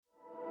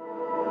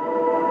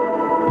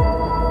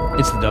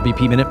It's the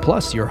WP Minute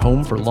Plus, your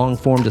home for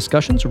long-form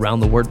discussions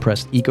around the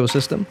WordPress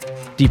ecosystem,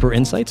 deeper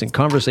insights and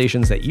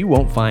conversations that you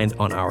won't find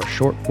on our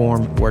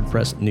short-form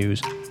WordPress news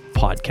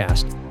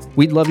podcast.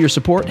 We'd love your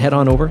support. Head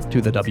on over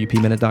to the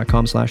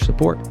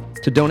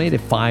WPMinute.com/support to donate a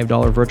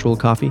 $5 virtual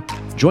coffee,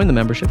 join the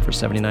membership for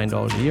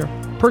 $79 a year,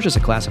 purchase a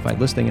classified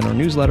listing in our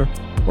newsletter,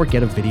 or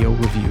get a video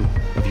review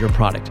of your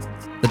product.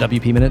 The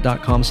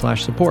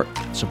WPMinute.com/support.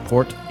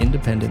 Support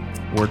independent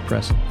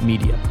WordPress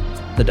media.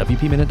 The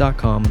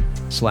WPMinute.com/support.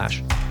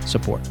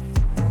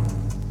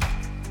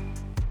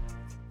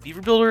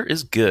 Beaver Builder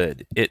is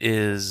good. It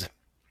has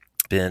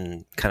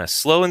been kind of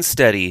slow and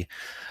steady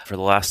for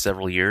the last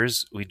several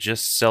years. We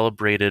just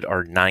celebrated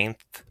our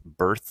 9th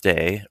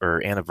birthday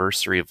or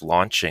anniversary of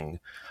launching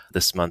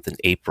this month in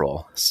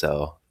April.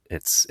 So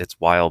it's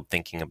wild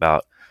thinking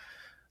about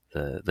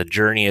the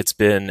journey it's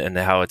been and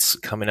how it's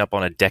coming up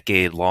on a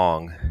decade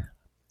long.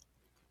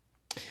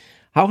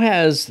 How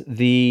has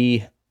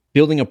the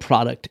building a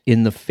product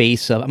in the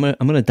face of, I'm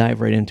gonna dive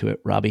right into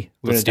it, Robbie.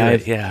 We're going to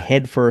dive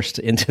headfirst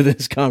into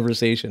this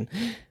conversation.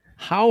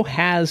 How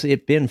has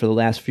it been for the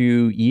last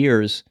few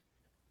years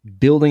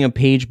building a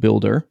page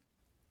builder,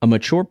 a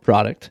mature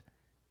product,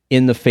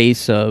 in the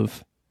face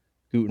of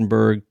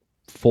Gutenberg,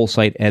 full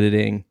site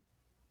editing,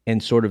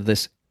 and sort of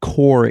this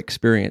core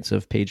experience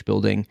of page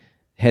building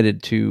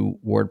headed to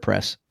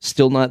WordPress?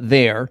 Still not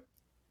there,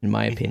 in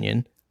my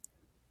opinion.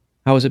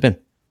 How has it been?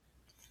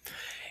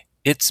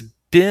 It's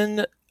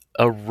been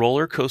a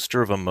roller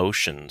coaster of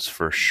emotions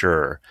for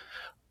sure.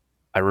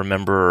 I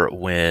remember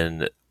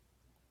when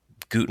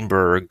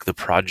Gutenberg, the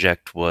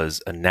project,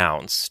 was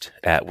announced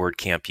at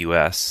WordCamp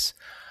US,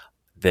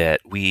 I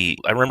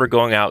remember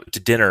going out to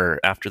dinner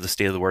after the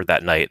State of the Word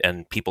that night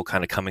and people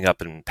kind of coming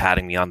up and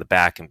patting me on the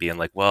back and being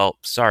like, well,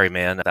 sorry,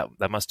 man,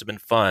 that must have been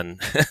fun.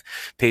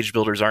 Page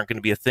builders aren't going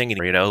to be a thing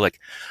anymore. Like,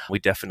 we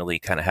definitely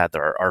kind of had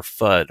our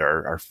FUD,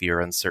 our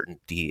fear,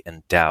 uncertainty,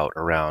 and doubt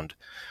around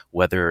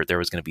whether there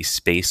was going to be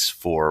space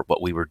for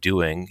what we were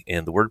doing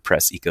in the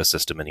WordPress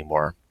ecosystem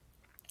anymore.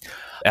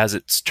 As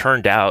it's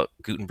turned out,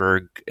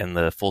 Gutenberg and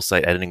the full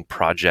site editing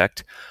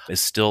project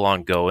is still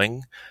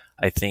ongoing.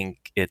 I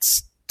think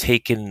it's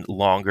taken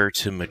longer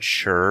to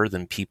mature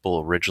than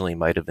people originally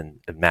might have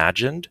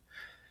imagined.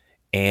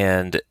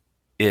 And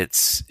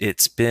it's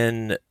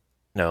been,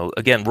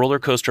 again, roller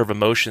coaster of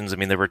emotions. I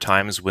mean, there were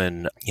times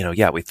when,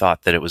 we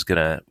thought that it was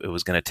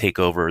gonna take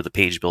over the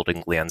page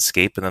building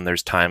landscape. And then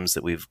there's times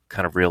that we've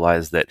kind of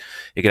realized that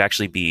it could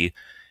actually be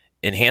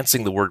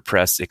enhancing the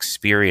WordPress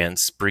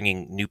experience,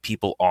 bringing new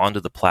people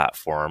onto the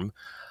platform.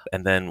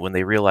 And then when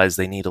they realize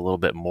they need a little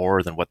bit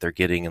more than what they're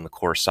getting in the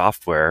core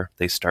software,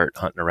 they start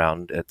hunting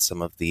around at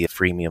some of the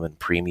freemium and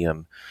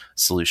premium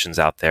solutions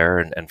out there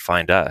and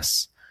find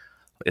us.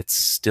 It's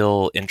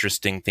still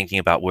interesting thinking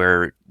about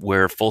where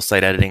full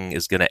site editing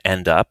is going to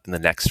end up in the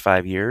next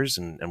 5 years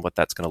and what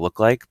that's going to look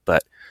like.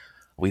 But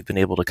we've been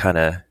able to kind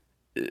of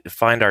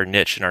find our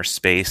niche and our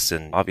space.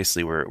 And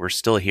obviously we're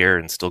still here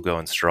and still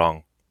going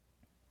strong.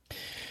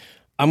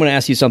 I'm going to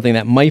ask you something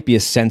that might be a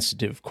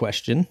sensitive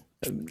question.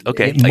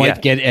 Okay. It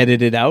might get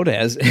edited out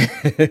as,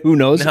 who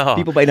knows? No.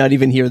 People might not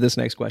even hear this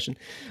next question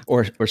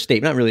or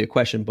statement. Not really a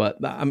question, but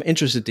I'm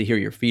interested to hear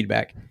your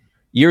feedback.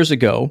 Years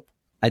ago,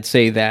 I'd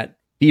say that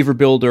Beaver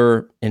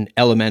Builder and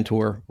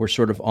Elementor were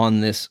sort of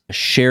on this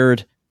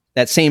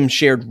that same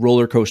shared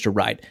roller coaster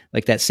ride,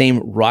 like that same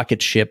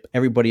rocket ship.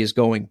 Everybody is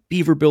going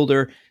Beaver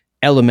Builder,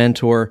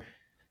 Elementor.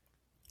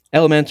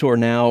 Elementor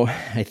now,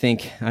 I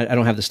think, I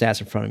don't have the stats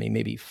in front of me,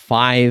 maybe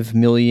 5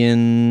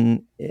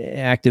 million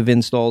active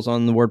installs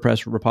on the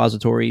WordPress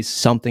repository,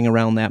 something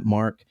around that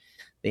mark.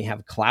 They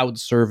have cloud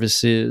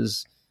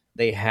services.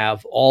 They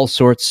have all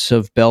sorts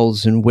of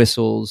bells and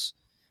whistles.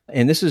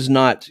 And this is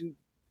not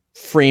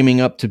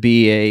framing up to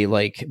be a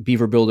like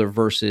Beaver Builder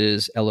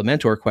versus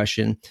Elementor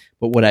question,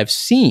 but what I've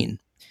seen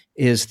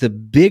is the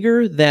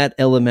bigger that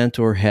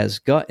Elementor has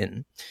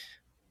gotten,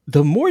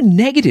 the more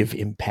negative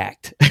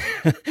impact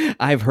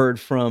I've heard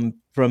from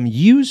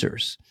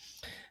users.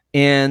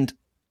 And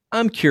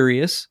I'm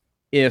curious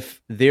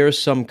if there's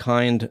some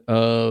kind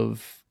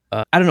of,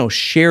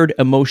 shared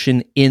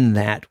emotion in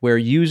that where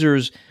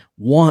users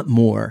want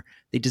more,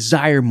 they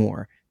desire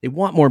more, they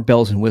want more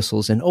bells and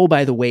whistles. And oh,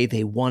 by the way,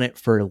 they want it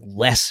for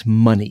less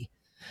money.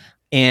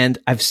 And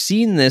I've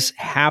seen this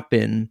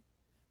happen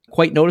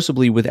quite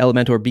noticeably with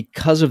Elementor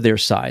because of their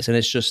size. And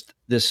it's just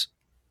this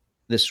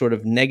sort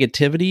of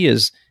negativity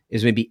is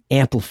maybe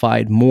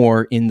amplified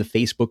more in the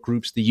Facebook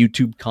groups, the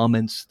YouTube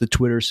comments, the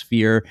Twitter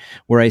sphere,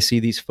 where I see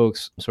these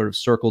folks sort of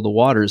circle the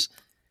waters.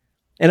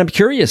 And I'm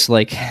curious,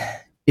 like,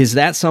 is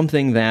that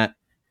something that,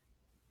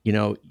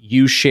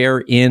 you share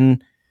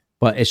in,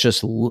 but it's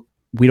just,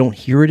 we don't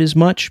hear it as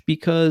much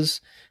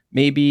because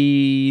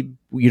maybe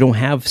you don't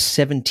have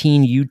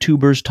 17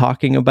 YouTubers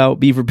talking about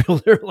Beaver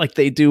Builder like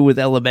they do with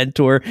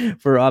Elementor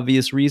for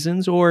obvious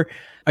reasons? Or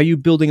are you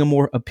building a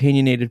more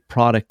opinionated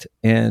product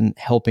and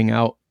helping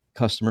out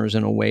customers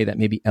in a way that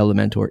maybe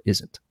Elementor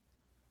isn't?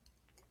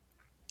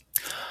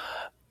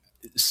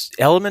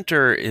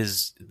 Elementor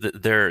is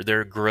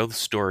their growth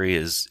story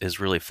is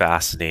really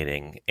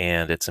fascinating,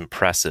 and it's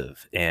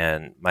impressive.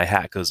 And my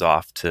hat goes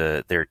off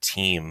to their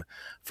team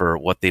for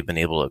what they've been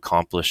able to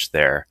accomplish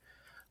there.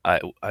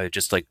 I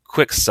just like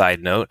quick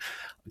side note,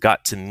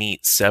 got to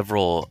meet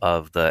several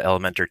of the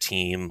Elementor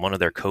team. One of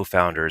their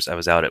co-founders, I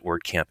was out at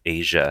WordCamp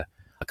Asia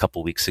a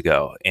couple weeks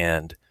ago,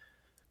 and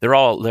they're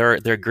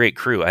a great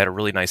crew. I had a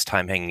really nice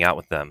time hanging out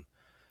with them.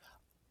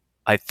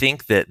 I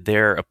think that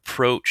their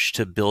approach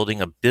to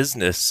building a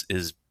business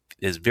is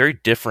very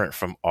different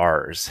from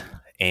ours,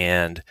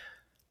 and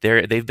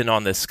they've been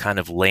on this kind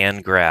of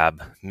land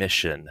grab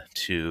mission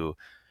to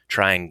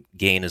try and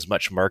gain as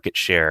much market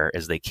share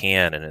as they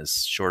can in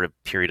as short a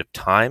period of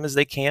time as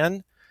they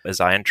can, as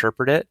I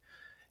interpret it.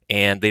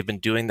 And they've been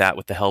doing that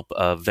with the help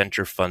of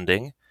venture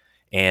funding,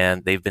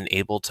 and they've been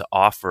able to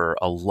offer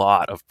a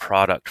lot of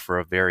product for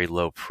a very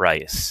low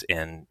price,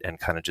 and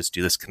kind of just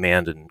do this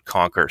command and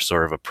conquer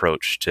sort of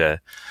approach to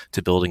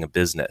building a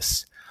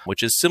business,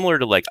 which is similar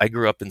to, like, I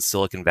grew up in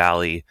Silicon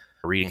Valley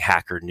reading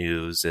hacker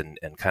news and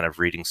kind of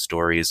reading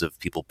stories of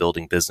people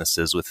building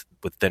businesses with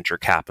venture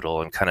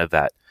capital, and kind of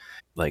that,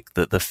 like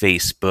the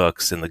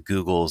Facebooks and the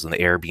Googles and the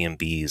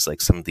Airbnbs, like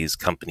some of these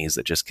companies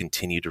that just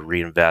continue to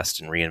reinvest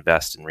and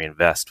reinvest and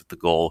reinvest with the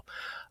goal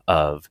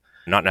of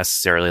not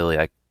necessarily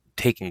like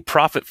taking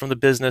profit from the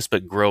business,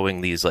 but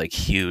growing these like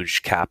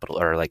huge capital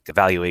or like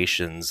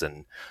valuations.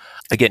 And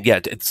again, yeah.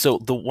 So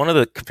one of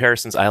the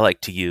comparisons I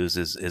like to use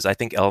is I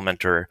think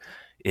Elementor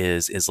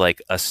is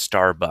like a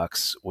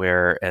Starbucks,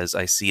 whereas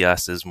I see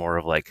us as more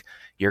of like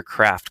your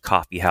craft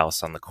coffee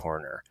house on the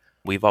corner.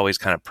 We've always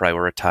kind of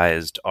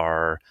prioritized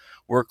our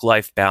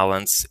work-life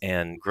balance,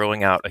 and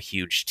growing out a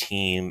huge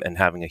team and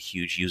having a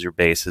huge user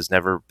base has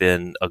never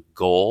been a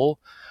goal.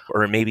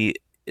 Or maybe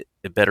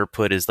a better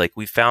put is like,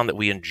 we found that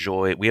we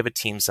have a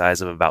team size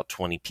of about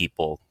 20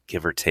 people,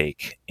 give or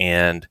take.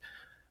 And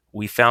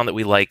we found that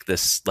we like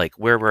this, like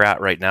where we're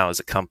at right now as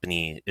a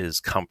company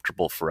is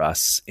comfortable for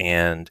us.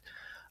 And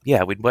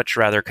yeah, we'd much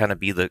rather kind of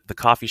be the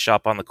coffee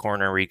shop on the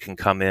corner where you can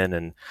come in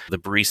and the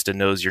barista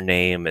knows your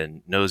name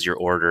and knows your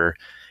order,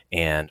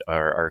 and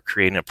are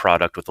creating a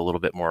product with a little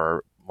bit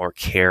more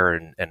care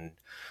and I don't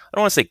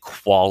want to say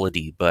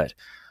quality, but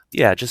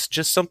yeah, just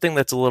something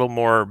that's a little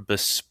more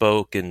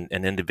bespoke and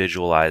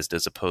individualized,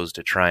 as opposed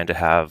to trying to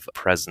have a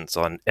presence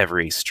on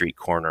every street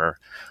corner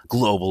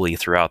globally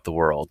throughout the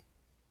world.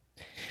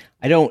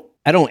 I don't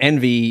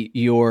envy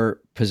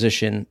your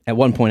position. At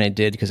one point I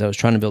did, because I was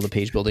trying to build a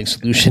page building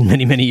solution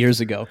many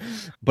years ago.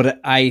 But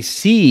I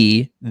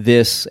see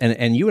this,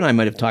 and you and I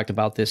might have talked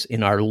about this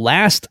in our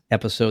last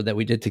episode that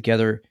we did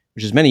together,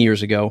 which is many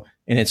years ago,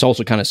 and it's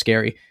also kind of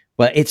scary.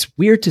 But it's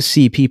weird to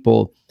see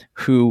people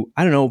who,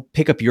 I don't know,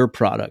 pick up your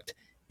product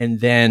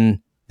and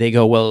then they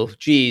go, well,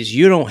 geez,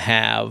 you don't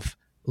have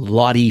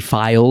Lottie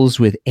files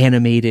with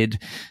animated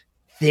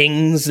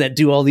things that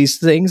do all these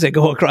things that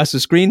go across the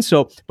screen.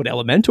 So, but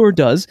Elementor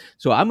does.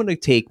 So I'm going to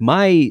take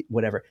my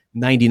whatever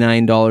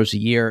 $99 a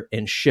year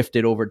and shift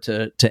it over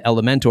to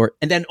Elementor,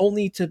 and then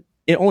only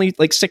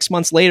like 6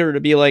 months later to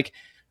be like,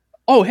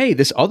 oh, hey,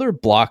 this other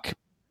block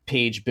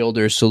page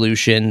builder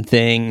solution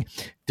thing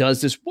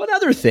does this one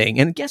other thing,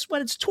 and guess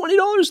what? It's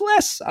 $20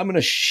 less. I'm going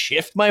to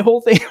shift my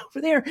whole thing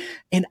over there.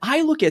 And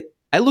I look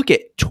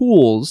at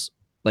tools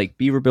like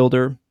Beaver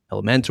Builder,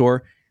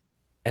 Elementor,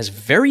 as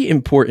very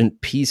important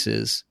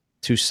pieces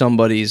to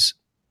somebody's,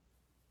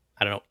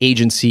 I don't know,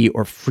 agency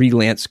or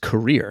freelance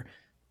career.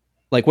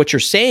 Like what you're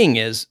saying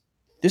is,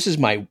 this is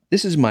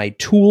my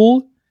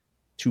tool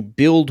to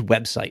build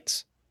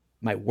websites,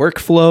 my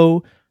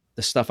workflow,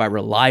 the stuff I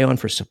rely on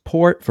for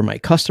support for my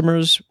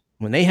customers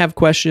when they have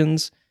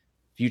questions,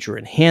 future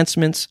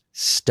enhancements,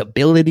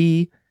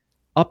 stability,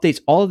 updates,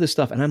 all of this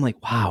stuff. And I'm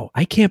like, wow,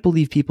 I can't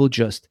believe people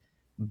just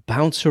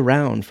bounce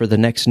around for the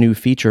next new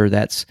feature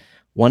that's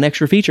one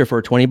extra feature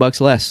for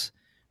 $20 less,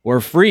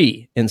 or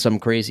free in some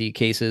crazy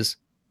cases.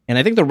 And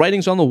I think the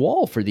writing's on the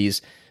wall for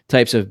these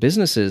types of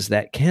businesses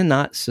that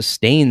cannot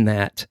sustain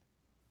that.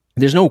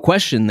 There's no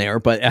question there,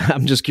 but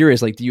I'm just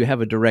curious, like, do you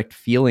have a direct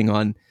feeling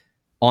on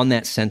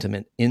that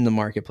sentiment in the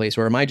marketplace,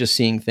 or am I just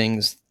seeing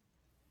things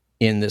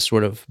in this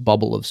sort of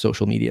bubble of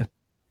social media?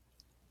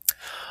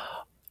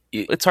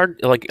 It's hard,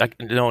 like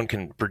no one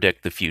can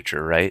predict the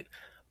future, right?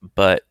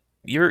 But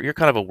you're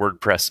kind of a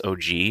WordPress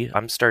OG.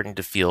 I'm starting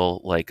to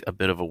feel like a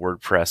bit of a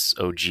WordPress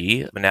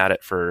OG. I've been at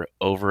it for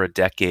over a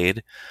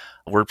decade.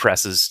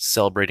 WordPress is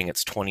celebrating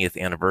its 20th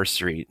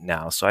anniversary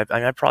now. So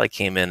I probably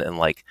came in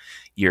like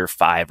year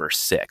 5 or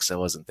 6. I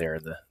wasn't there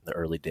in the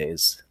early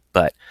days.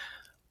 But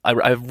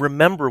I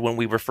remember when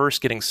we were first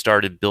getting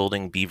started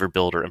building Beaver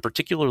Builder, and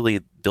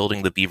particularly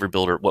building the Beaver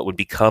Builder, what would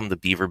become the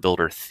Beaver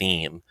Builder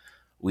theme.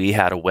 We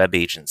had a web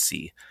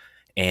agency.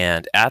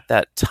 And at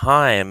that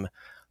time,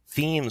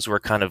 themes were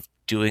kind of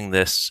doing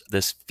this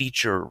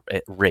feature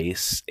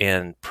race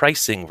and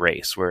pricing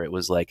race where it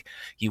was like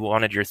you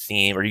wanted your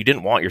theme or you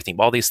didn't want your theme.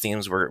 All these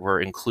themes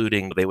were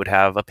including, they would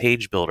have a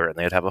page builder and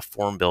they'd have a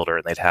form builder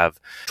and they'd have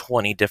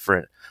 20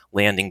 different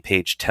landing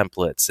page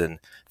templates and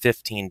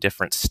 15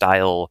 different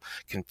style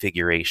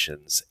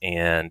configurations.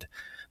 And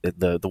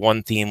the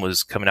one theme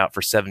was coming out for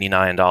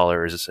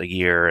 $79 a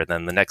year, and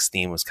then the next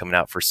theme was coming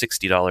out for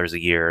 $60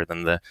 a year,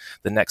 then the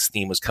next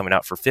theme was coming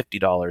out for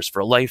 $50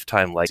 for a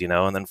lifetime, like, and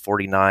then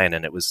 $49.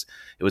 And it was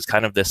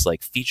kind of this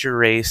like feature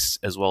race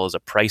as well as a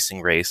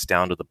pricing race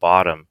down to the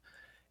bottom.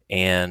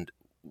 And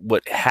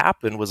what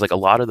happened was like a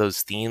lot of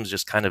those themes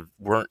just kind of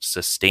weren't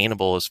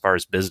sustainable as far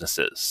as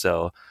businesses.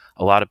 So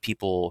a lot of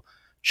people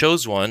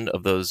chose one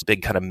of those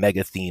big kind of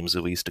mega themes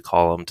that we used to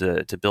call them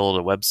to build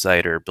a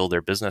website or build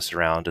their business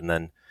around. And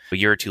then a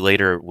year or two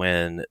later,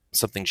 when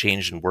something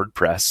changed in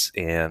WordPress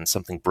and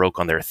something broke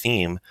on their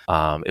theme,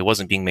 it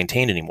wasn't being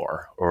maintained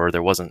anymore, or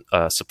there wasn't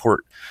a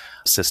support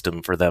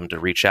system for them to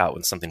reach out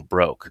when something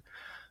broke.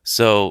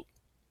 So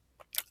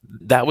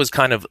that was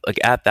kind of like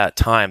at that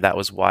time, that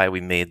was why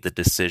we made the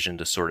decision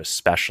to sort of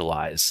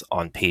specialize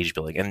on page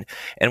building.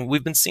 And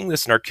we've been seeing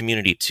this in our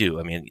community too.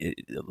 I mean,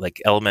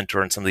 like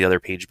Elementor and some of the other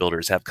page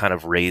builders have kind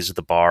of raised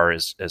the bar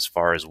as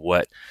far as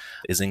what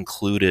is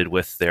included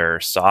with their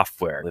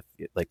software.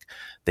 Like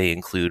they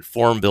include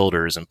form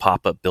builders and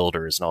pop-up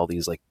builders and all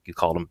these, like you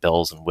call them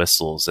bells and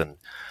whistles. And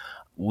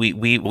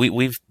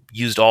we've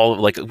used all,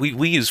 like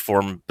we use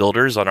form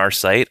builders on our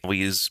site. We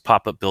use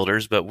pop-up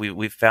builders, but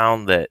we've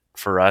found that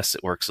for us,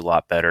 it works a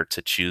lot better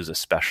to choose a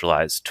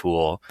specialized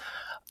tool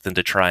than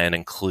to try and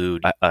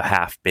include a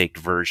half-baked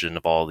version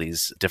of all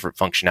these different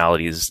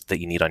functionalities that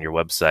you need on your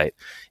website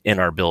in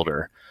our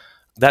builder.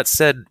 That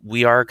said,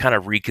 we are kind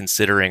of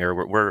reconsidering,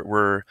 or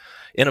we're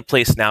in a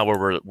place now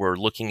where we're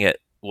looking at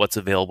what's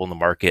available in the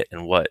market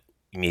and what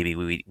maybe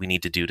we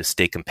need to do to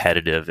stay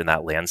competitive in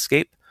that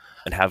landscape,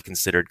 and have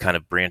considered kind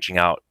of branching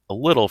out a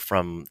little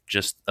from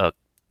just a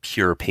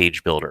pure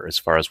page builder as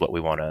far as what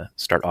we want to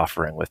start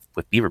offering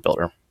with Beaver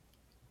Builder.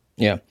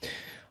 Yeah.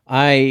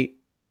 I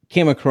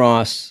came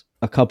across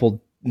a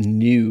couple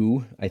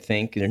new, I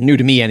think, they're new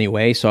to me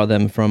anyway, saw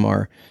them from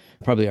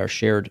probably our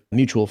shared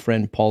mutual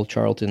friend, Paul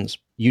Charlton's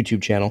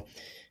YouTube channel.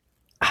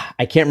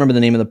 I can't remember the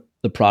name of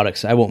the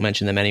products. I won't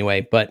mention them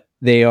anyway, but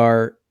they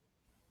were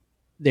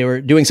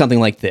doing something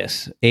like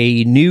this,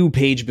 a new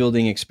page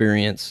building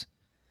experience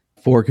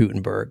for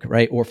Gutenberg,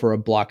 right? Or for a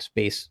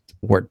blocks-based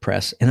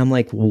WordPress. And I'm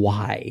like,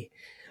 why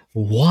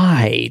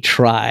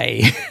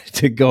try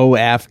to go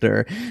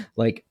after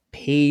like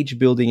page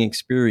building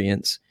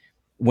experience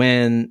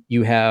when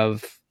you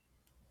have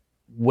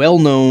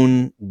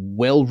well-known,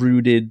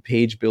 well-rooted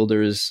page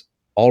builders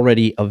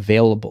already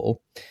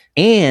available,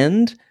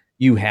 and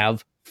you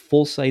have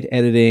full site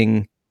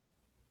editing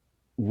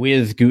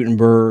with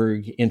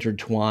Gutenberg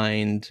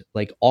intertwined,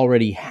 like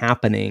already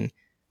happening.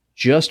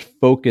 Just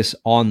focus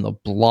on the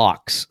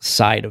blocks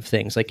side of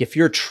things. Like if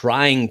you're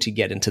trying to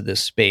get into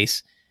this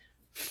space,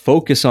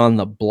 focus on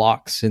the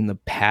blocks and the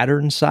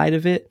pattern side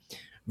of it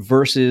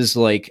versus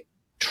like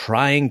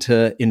trying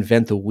to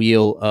invent the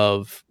wheel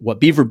of what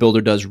Beaver Builder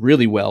does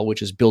really well,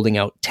 which is building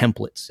out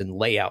templates and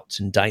layouts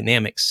and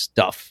dynamic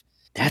stuff.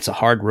 That's a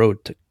hard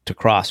road to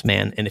cross,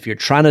 man. And if you're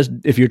trying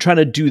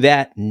to do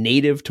that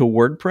native to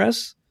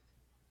WordPress,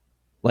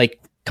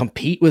 like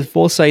compete with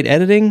full site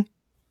editing,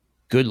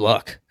 good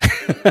luck.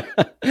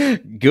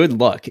 Good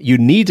luck. You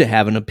need to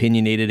have an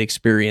opinionated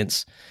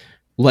experience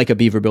like a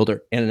Beaver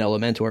Builder and an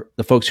Elementor,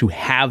 the folks who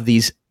have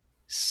these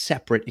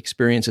separate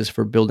experiences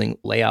for building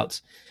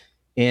layouts.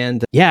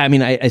 And yeah, I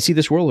mean, I see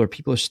this world where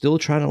people are still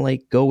trying to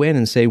like go in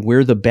and say,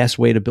 we're the best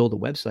way to build a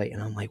website.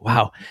 And I'm like,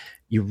 wow,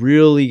 you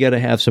really got to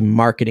have some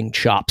marketing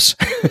chops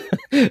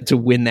to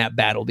win that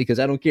battle, because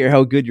I don't care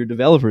how good your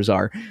developers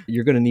are.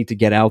 You're going to need to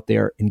get out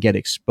there and get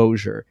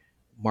exposure,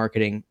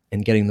 marketing,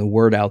 and getting the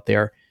word out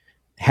there.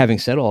 Having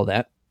said all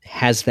that,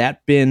 has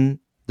that been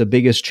the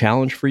biggest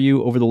challenge for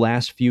you over the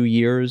last few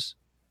years?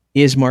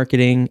 Is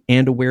marketing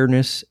and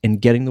awareness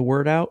and getting the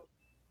word out?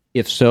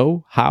 If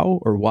so, how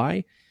or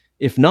why?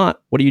 If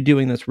not, what are you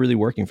doing that's really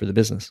working for the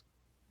business?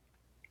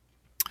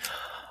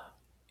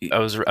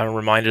 I'm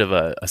reminded of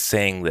a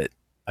saying that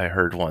I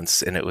heard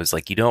once, and it was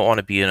like, you don't want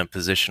to be in a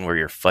position where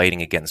you're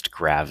fighting against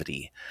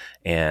gravity.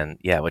 And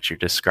yeah, what you're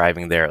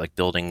describing there, like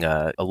building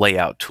a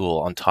layout tool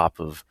on top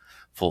of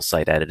full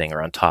site editing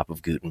or on top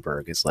of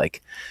Gutenberg, is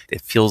like,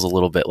 it feels a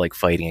little bit like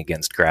fighting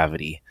against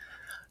gravity.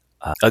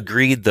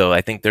 Agreed, though.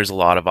 I think there's a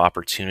lot of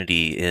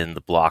opportunity in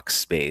the block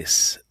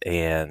space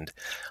and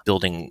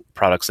building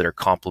products that are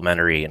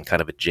complementary and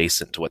kind of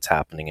adjacent to what's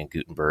happening in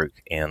Gutenberg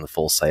and the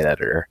full site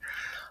editor.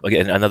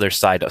 Again, another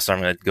side, so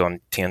I'm going to go on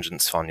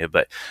tangents on you,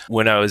 but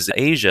when I was in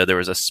Asia, there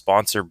was a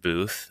sponsor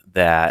booth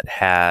that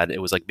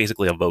it was like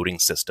basically a voting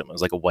system. It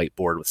was like a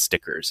whiteboard with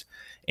stickers.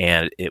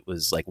 And it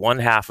was like one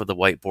half of the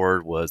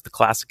whiteboard was the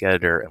classic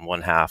editor and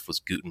one half was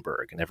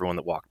Gutenberg. And everyone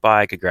that walked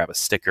by could grab a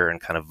sticker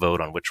and kind of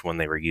vote on which one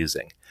they were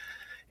using.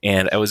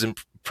 And I was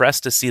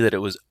impressed to see that it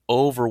was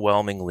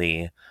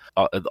overwhelmingly,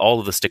 all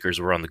of the stickers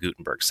were on the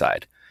Gutenberg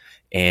side.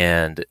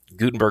 And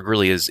Gutenberg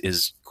really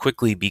is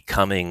quickly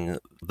becoming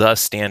the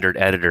standard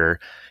editor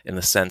in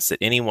the sense that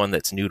anyone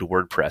that's new to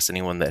WordPress,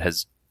 anyone that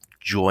has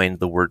joined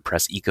the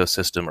WordPress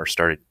ecosystem or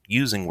started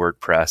using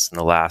WordPress in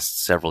the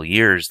last several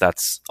years,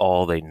 that's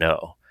all they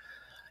know.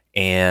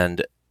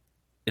 And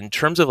in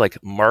terms of like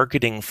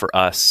marketing for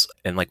us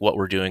and like what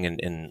we're doing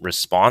in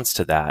response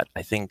to that,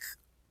 I think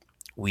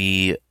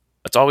we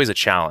it's always a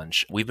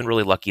challenge. We've been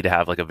really lucky to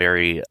have like a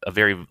very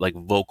like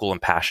vocal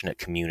and passionate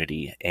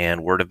community,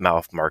 and word of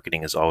mouth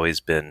marketing has always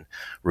been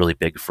really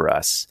big for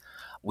us.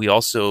 We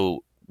also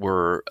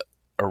were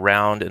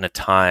around in a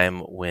time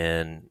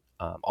when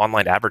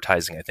online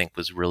advertising, I think,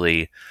 was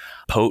really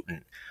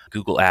potent.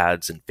 Google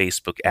ads and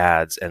Facebook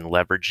ads, and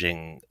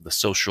leveraging the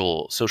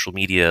social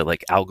media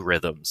like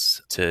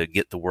algorithms to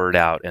get the word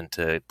out and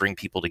to bring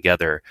people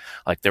together.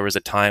 Like there was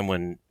a time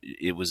when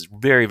it was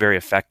very, very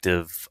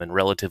effective and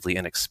relatively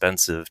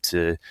inexpensive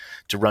to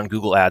run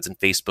Google ads and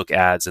Facebook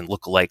ads and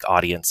lookalike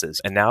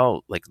audiences. And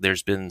now like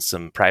there's been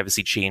some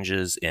privacy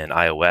changes in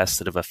iOS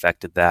that have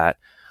affected that.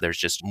 There's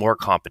just more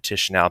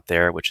competition out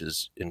there, which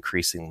is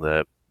increasing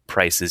the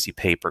prices you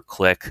pay per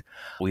click.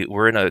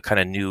 We're in a kind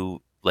of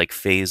new like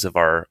phase of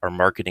our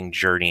marketing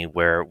journey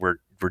where we're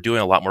doing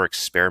a lot more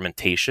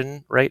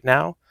experimentation right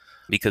now,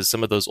 because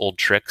some of those old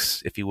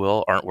tricks, if you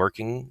will, aren't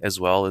working as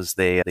well as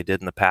they did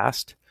in the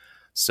past.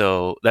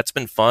 So that's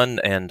been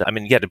fun. And I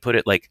mean, yeah, to put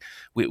it like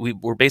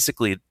we're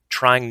basically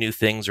trying new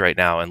things right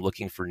now and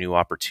looking for new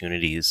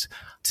opportunities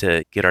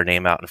to get our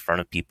name out in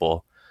front of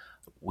people.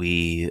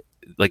 We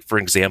like, for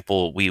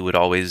example, we would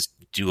always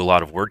do a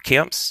lot of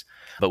WordCamps,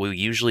 but we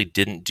usually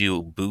didn't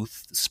do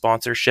booth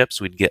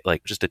sponsorships. We'd get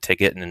like just a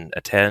ticket and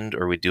attend,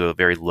 or we'd do a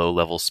very low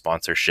level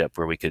sponsorship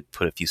where we could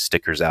put a few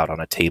stickers out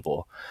on a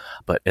table.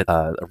 But at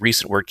a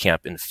recent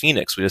WordCamp in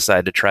Phoenix, we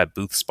decided to try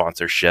booth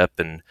sponsorship,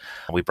 and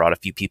we brought a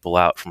few people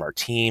out from our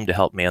team to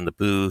help man the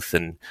booth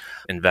and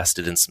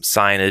invested in some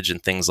signage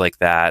and things like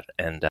that.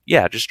 And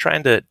yeah, just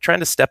trying to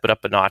step it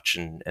up a notch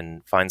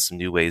and find some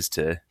new ways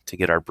to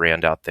get our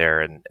brand out there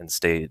and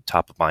stay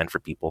top of mind for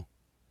people.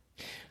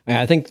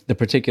 I think the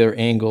particular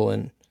angle,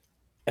 and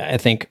I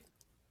think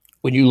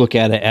when you look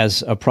at it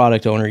as a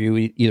product owner,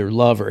 you either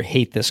love or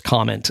hate this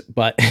comment,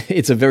 but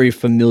it's a very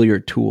familiar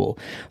tool.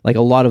 Like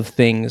a lot of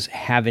things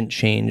haven't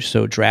changed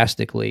so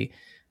drastically.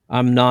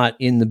 I'm not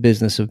in the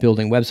business of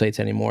building websites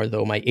anymore,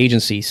 though my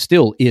agency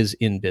still is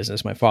in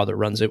business. My father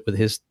runs it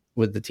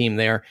with the team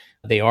there.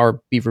 They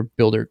are Beaver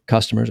Builder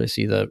customers. I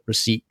see the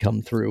receipt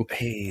come through.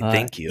 Hey,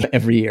 thank you.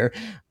 Every year,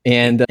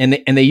 and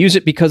they use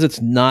it because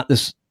it's not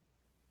this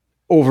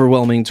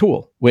overwhelming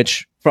tool,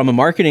 which from a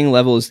marketing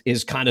level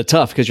is kind of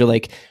tough, because you're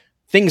like,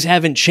 things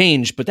haven't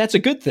changed, but that's a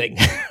good thing,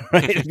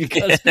 right?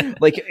 Because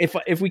like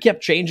if we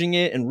kept changing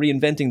it and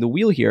reinventing the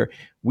wheel here,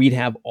 we'd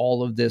have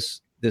all of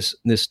this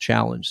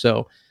challenge.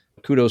 So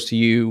kudos to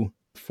you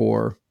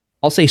for,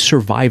 I'll say,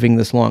 surviving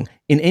this long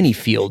in any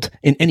field,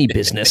 in any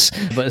business,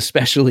 but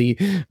especially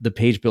the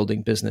page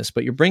building business.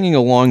 But you're bringing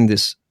along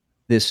this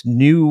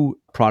new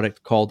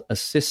product called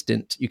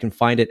Assistant. You can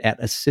find it at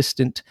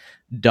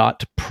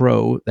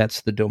assistant.pro.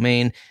 That's the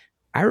domain.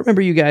 I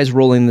remember you guys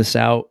rolling this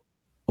out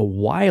a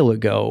while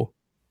ago.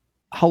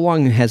 How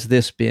long has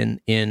this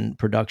been in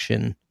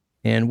production,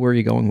 and where are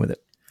you going with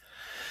it?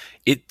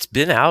 It's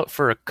been out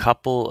for a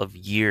couple of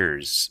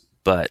years,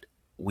 but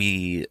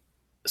we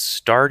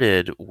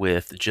started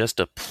with just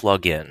a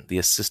plugin, the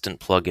Assistant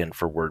plugin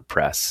for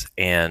WordPress.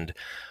 And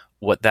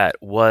what that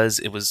was,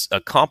 it was a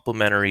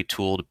complementary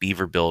tool to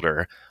Beaver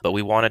Builder, but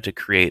we wanted to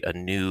create a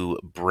new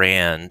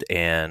brand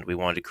and we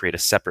wanted to create a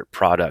separate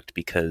product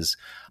because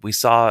we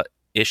saw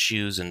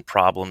issues and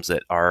problems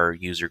that our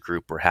user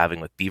group were having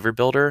with Beaver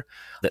Builder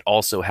that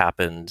also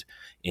happened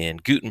in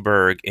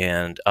Gutenberg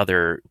and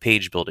other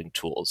page building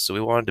tools. So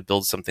we wanted to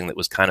build something that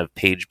was kind of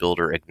page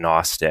builder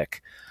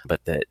agnostic,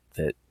 but that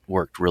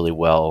worked really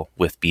well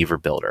with Beaver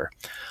Builder.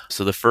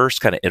 So the first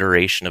kind of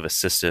iteration of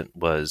Assistant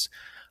was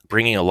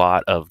bringing a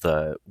lot of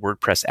the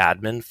WordPress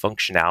admin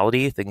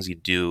functionality, things you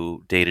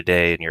do day to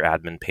day in your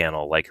admin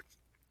panel, like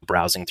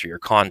browsing through your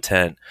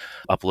content,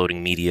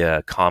 uploading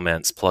media,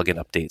 comments,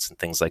 plugin updates, and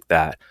things like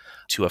that,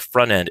 to a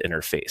front-end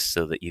interface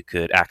so that you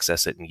could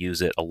access it and use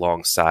it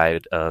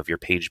alongside of your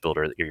page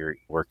builder that you're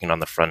working on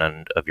the front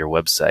end of your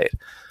website.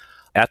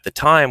 At the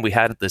time, we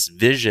had this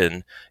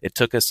vision. It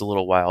took us a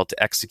little while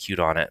to execute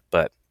on it,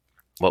 but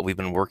what we've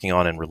been working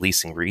on and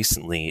releasing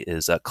recently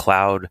is a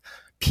cloud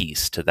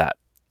piece to that.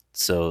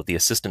 So the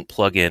Assistant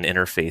plugin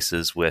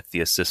interfaces with the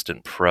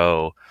Assistant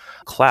Pro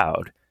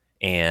cloud,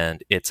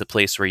 and it's a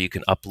place where you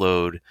can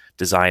upload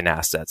design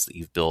assets that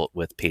you've built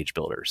with page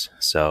builders.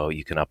 So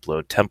you can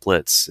upload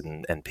templates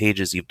and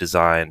pages you've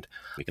designed.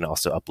 You can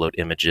also upload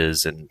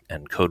images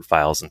and code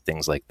files and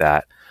things like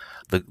that.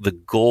 The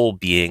goal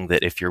being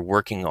that if you're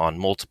working on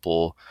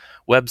multiple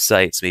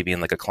websites, maybe in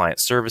like a client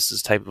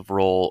services type of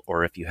role,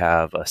 or if you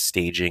have a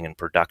staging and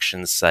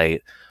production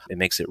site, it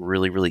makes it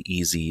really, really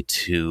easy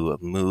to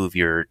move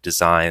your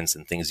designs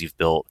and things you've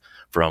built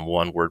from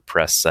one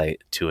WordPress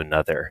site to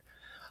another.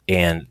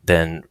 And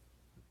then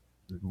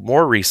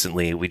More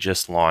recently, we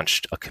just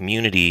launched a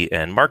community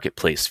and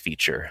marketplace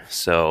feature.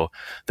 So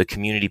the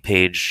community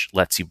page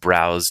lets you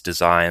browse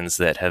designs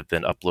that have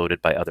been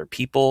uploaded by other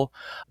people.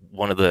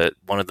 One of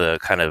the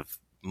kind of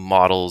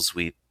models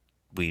we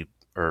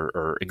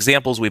or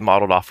examples we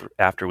modeled off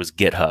after was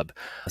GitHub.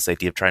 This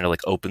idea of trying to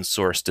like open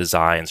source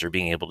designs or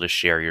being able to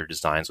share your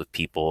designs with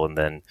people and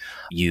then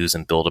use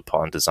and build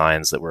upon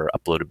designs that were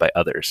uploaded by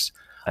others.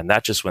 And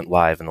that just went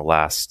live in the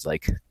last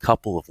like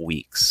couple of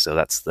weeks. So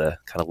that's the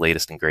kind of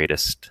latest and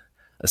greatest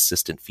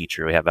assistant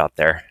feature we have out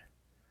there.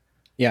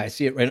 Yeah, I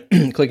see it right.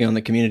 Clicking on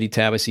the community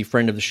tab, I see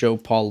friend of the show,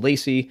 Paul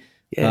Lacey.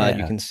 You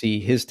can see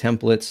his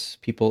templates.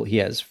 He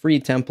has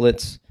free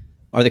templates.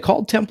 Are they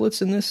called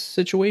templates in this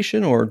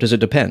situation, or does it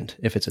depend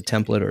if it's a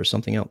template or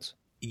something else?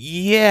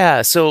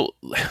 Yeah, so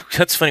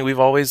that's funny. We've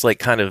always like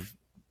kind of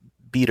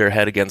beat our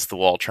head against the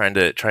wall trying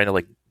to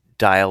like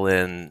dial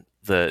in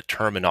the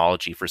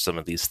terminology for some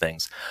of these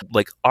things.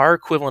 Like our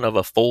equivalent of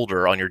a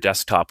folder on your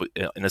desktop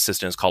in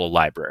Assistant is called a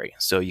library.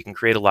 So you can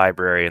create a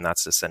library, and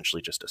that's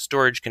essentially just a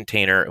storage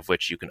container of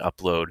which you can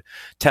upload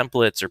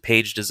templates or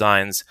page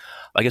designs.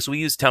 I guess we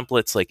use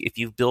templates like if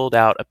you build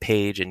out a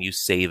page and you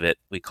save it,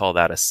 we call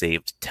that a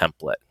saved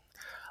template.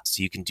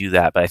 So you can do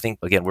that, but I think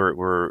again,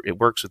 it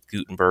works with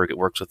Gutenberg. It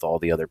works with all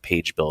the other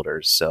page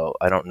builders. So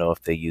I don't know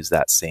if they use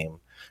that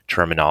same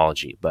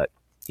terminology, but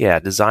yeah,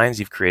 designs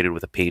you've created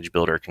with a page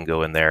builder can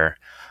go in there,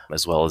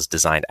 as well as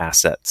design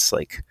assets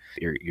like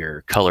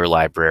your color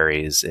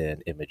libraries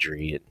and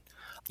imagery, and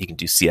you can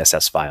do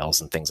CSS files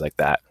and things like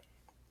that.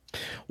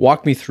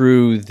 Walk me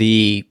through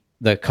the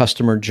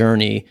customer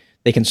journey.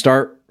 They can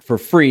start for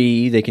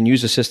free. They can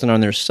use Assistant on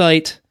their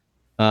site.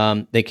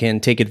 They can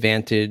take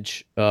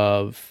advantage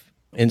of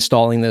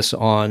installing this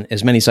on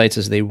as many sites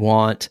as they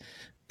want,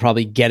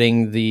 probably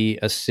getting the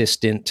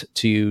assistant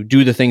to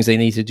do the things they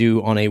need to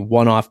do on a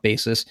one-off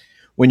basis.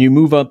 When you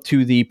move up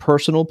to the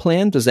personal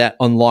plan, does that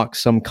unlock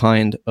some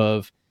kind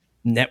of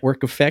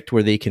network effect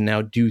where they can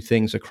now do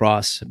things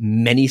across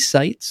many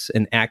sites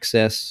and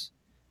access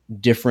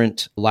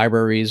different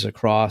libraries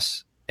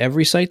across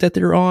every site that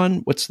they're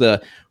on? What's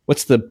the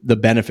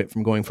benefit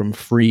from going from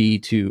free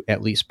to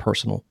at least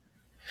personal?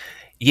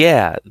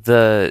 Yeah,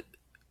 the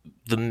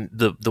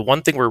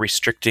one thing we're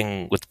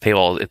restricting with the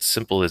paywall, it's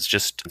simple, it's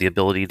just the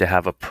ability to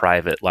have a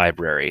private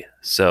library.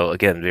 So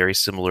again, very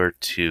similar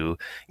to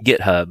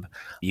GitHub,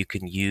 you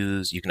can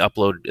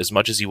upload as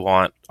much as you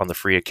want on the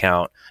free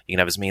account. You can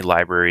have as many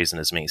libraries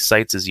and as many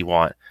sites as you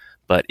want.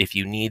 But if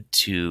you need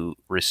to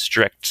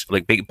restrict,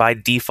 like by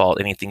default,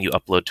 anything you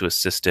upload to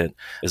Assistant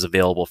is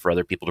available for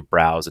other people to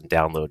browse and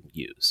download and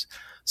use.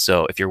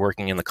 So if you're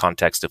working in the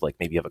context of like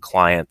maybe you have a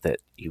client that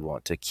you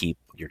want to keep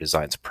your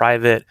designs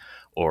private,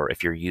 or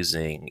if you're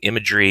using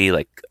imagery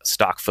like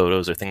stock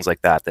photos or things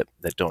like that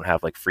don't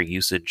have like free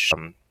usage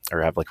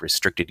or have like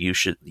restricted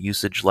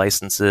usage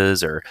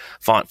licenses or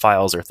font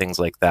files or things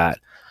like that,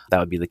 that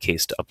would be the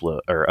case to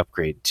upload or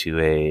upgrade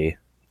to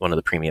one of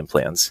the premium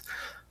plans.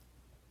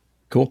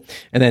 Cool.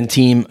 And then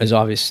team is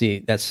obviously,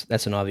 that's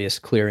an obvious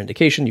clear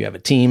indication. You have a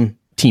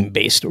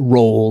team-based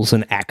roles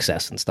and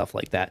access and stuff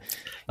like that.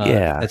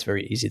 That's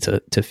very easy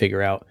to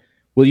figure out.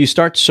 Will you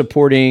start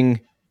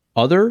supporting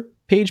other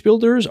page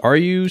builders? Are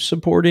you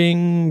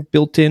supporting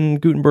built-in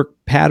Gutenberg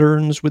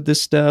patterns with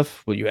this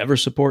stuff? Will you ever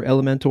support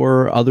Elementor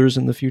or others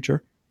in the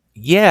future?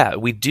 Yeah,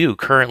 we do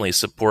currently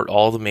support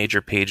all the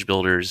major page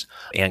builders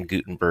and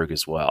Gutenberg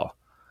as well.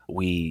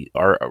 We've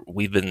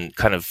been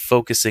kind of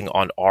focusing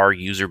on our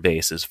user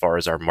base as far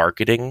as our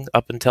marketing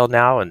up until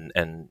now,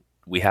 and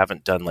we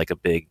haven't done like a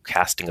big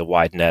casting a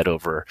wide net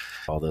over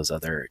all those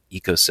other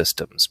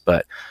ecosystems,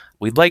 but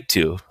we'd like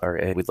to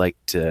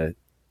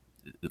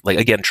like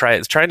again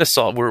trying to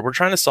solve we're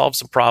trying to solve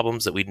some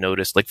problems that we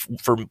noticed. Like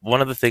for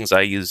one of the things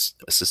I use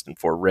Assistant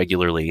for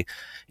regularly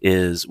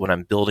is when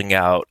I'm building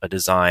out a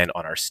design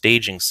on our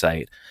staging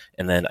site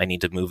and then I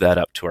need to move that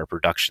up to our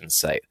production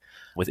site.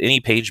 With any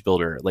page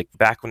builder, like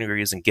back when we were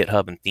using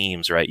GitHub and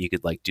themes, right, you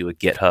could like do a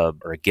GitHub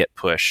or a Git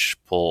push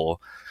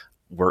pull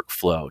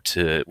workflow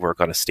to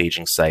work on a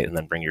staging site and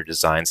then bring your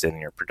designs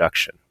in your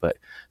production. But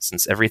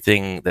since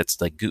everything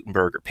that's like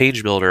Gutenberg or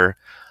page builder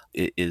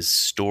is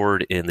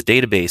stored in the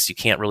database, you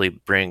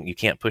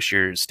can't push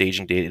your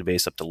staging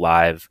database up to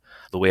live.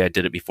 The way I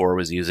did it before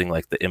was using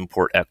like the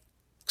import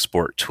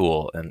export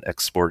tool and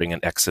exporting an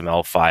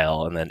XML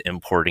file and then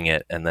importing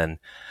it, and then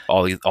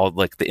all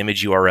like the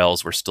image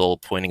URLs were still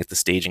pointing at the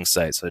staging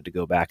site, so I had to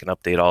go back and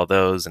update all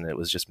those, and it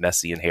was just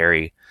messy and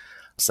hairy.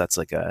 So that's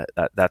like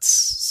that's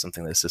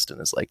something the Assistant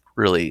is like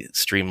really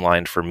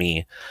streamlined for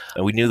me.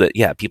 And we knew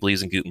that people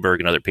using Gutenberg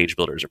and other page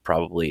builders are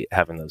probably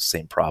having those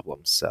same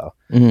problems. So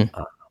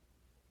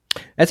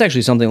that's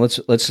actually something.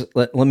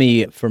 Let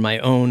me, for my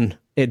own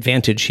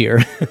advantage here,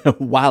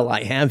 while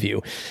I have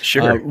you,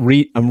 sure. I'm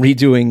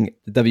redoing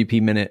the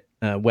WP Minute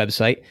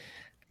website.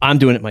 I'm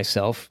doing it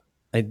myself.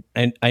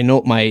 I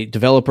know my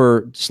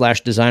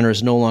developer/designer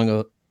is no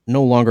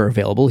longer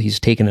available. He's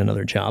taken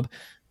another job,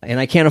 and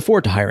I can't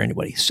afford to hire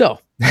anybody. So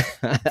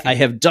I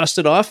have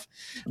dusted off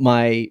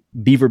my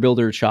Beaver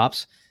Builder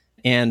chops,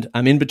 and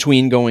I'm in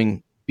between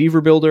going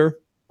Beaver Builder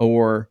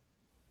or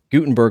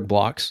Gutenberg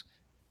blocks.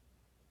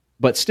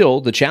 But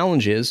still, the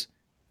challenge is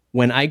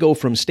when I go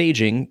from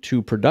staging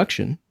to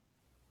production,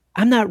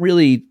 I'm not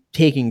really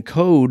taking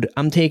code.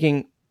 I'm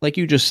taking, like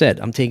you just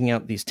said, I'm taking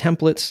out these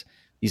templates,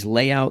 these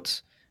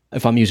layouts.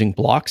 If I'm using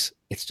blocks,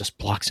 it's just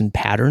blocks and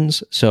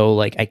patterns. So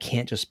like I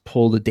can't just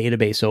pull the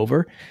database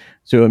over.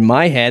 So in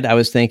my head, I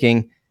was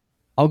thinking,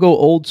 I'll go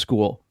old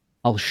school.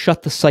 I'll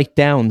shut the site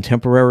down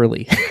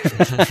temporarily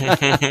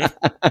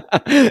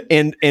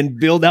and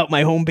build out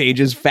my homepage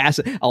as fast.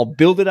 I'll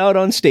build it out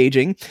on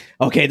staging.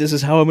 Okay, this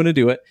is how I'm going to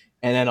do it.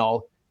 And then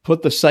I'll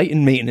put the site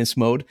in maintenance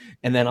mode,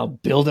 and then I'll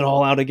build it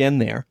all out again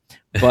there.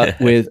 But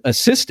with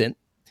Assistant,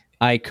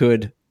 I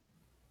could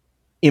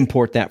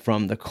import that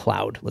from the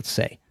cloud, let's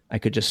say. I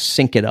could just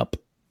sync it up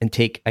and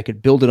I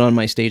could build it on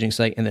my staging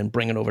site and then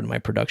bring it over to my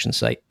production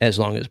site as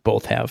long as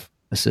both have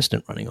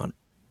Assistant running on it.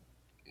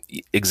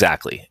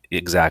 Exactly. Cool.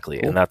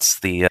 And that's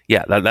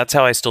that's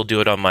how I still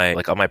do it on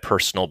my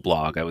personal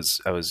blog. I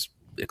was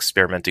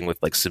experimenting with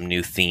like some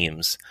new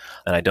themes,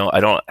 and I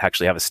don't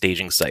actually have a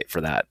staging site for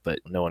that, but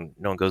no one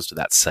goes to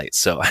that site.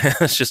 So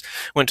I just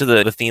went to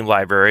the theme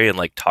library and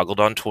like toggled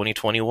on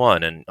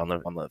 2021, and on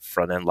the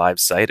front end live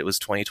site it was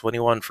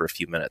 2021 for a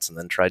few minutes, and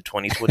then tried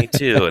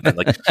 2022 and then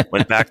like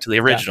went back to the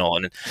original.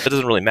 And it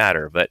doesn't really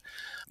matter, but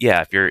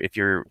yeah, if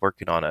you're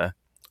working on a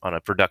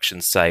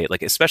production site,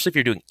 like especially if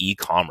you're doing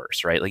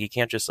e-commerce, right? Like you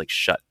can't just like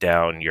shut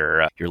down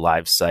your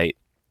live site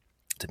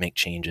to make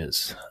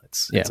changes.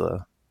 It's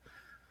a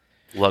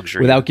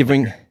luxury without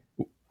giving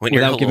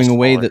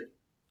away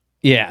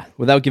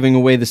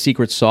the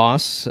secret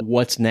sauce.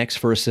 What's next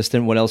for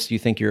Assistant? What else do you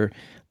think you're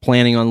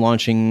planning on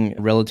launching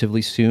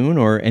relatively soon,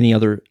 or any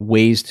other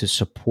ways to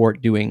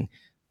support doing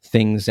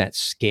things at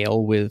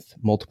scale with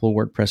multiple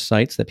WordPress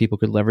sites that people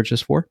could leverage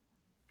this for?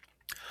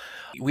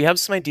 We have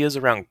some ideas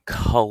around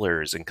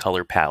colors and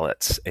color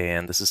palettes,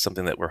 and this is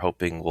something that we're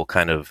hoping will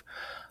kind of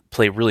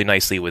play really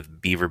nicely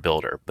with Beaver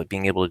Builder, but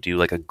being able to do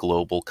like a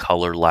global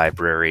color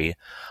library,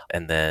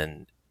 and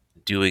then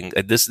doing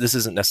this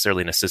isn't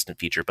necessarily an Assistant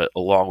feature, but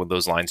along with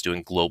those lines,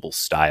 doing global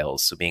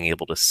styles. So being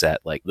able to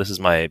set like, this is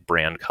my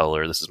brand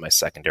color, this is my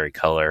secondary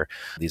color,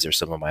 these are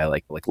some of my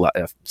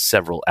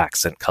several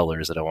accent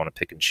colors that I want to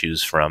pick and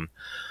choose from.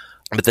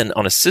 But then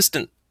on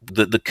Assistant,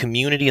 the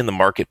community and the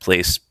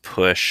marketplace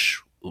push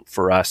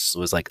for us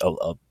was like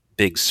a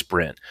big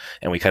sprint,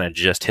 and we kind of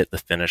just hit the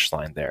finish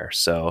line there.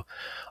 So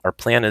our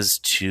plan is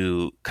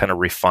to kind of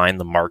refine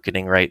the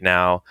marketing right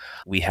now.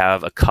 We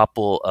have a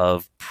couple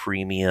of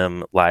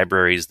premium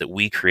libraries that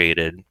we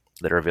created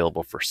that are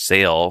available for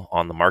sale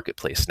on the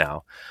marketplace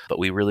now, but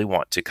we really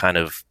want to kind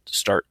of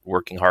start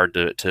working hard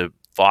to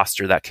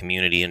foster that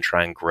community and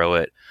try and grow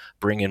it,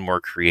 bring in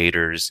more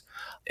creators,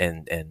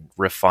 and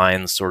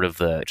refine sort of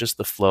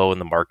the flow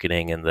and the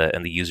marketing and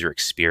the user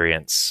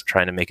experience,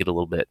 trying to make it a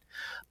little bit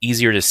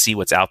easier to see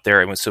what's out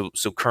there. And so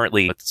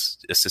currently with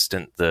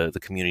Assistant, the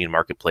community and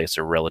marketplace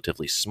are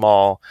relatively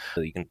small.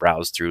 So you can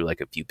browse through like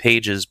a few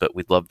pages, but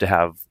we'd love to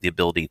have the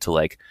ability to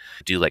like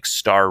do like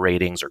star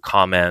ratings or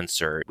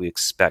comments, or we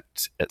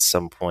expect at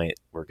some point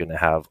we're going to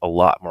have a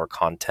lot more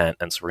content.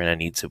 And so we're going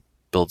to need to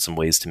build some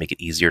ways to make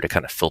it easier to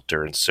kind of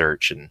filter and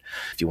search. And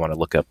if you want to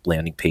look up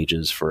landing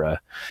pages for a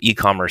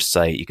e-commerce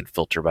site, you can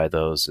filter by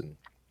those, and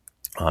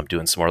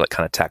doing some more like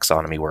kind of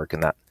taxonomy work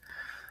in that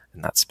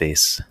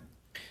space.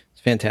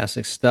 It's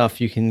fantastic stuff.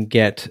 You can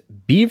get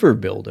Beaver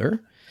Builder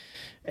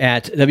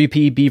at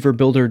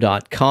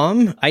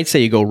wpbeaverbuilder.com. I'd say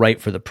you go right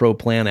for the pro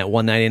plan at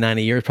 $199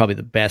 a year. It's probably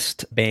the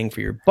best bang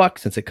for your buck,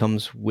 since it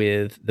comes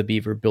with the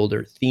Beaver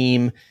Builder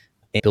theme,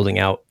 and building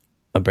out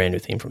a brand new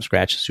theme from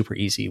scratch. Super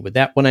easy with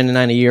that.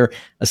 $199 a year.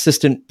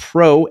 Assistant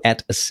Pro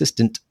at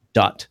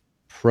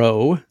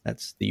assistant.pro.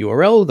 That's the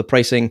URL. The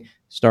pricing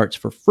starts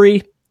for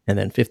free, and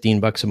then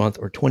 $15 a month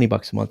or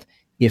 $20 a month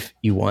if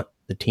you want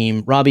the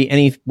team. Robbie,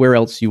 anywhere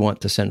else you want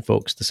to send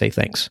folks to say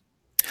thanks?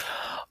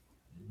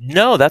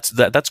 No, that's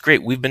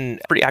great. We've been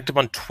pretty active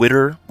on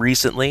Twitter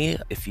recently.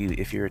 If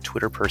you're a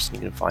Twitter person,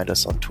 you can find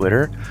us on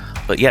Twitter.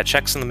 But yeah,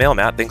 checks in the mail,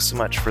 Matt. Thanks so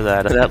much for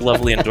that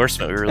lovely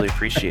endorsement. We really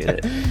appreciate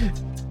it.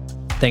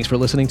 Thanks for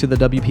listening to the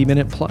WP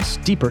Minute Plus,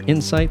 deeper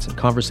insights and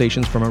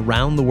conversations from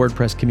around the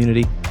WordPress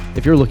community.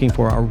 If you're looking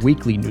for our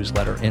weekly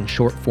newsletter and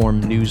short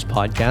form news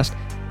podcast,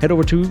 head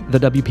over to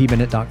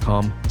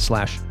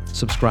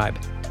thewpminute.com/subscribe.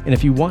 And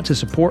if you want to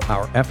support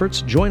our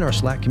efforts, join our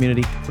Slack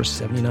community for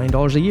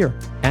 $79 a year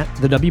at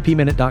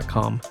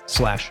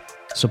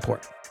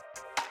thewpminute.com/support.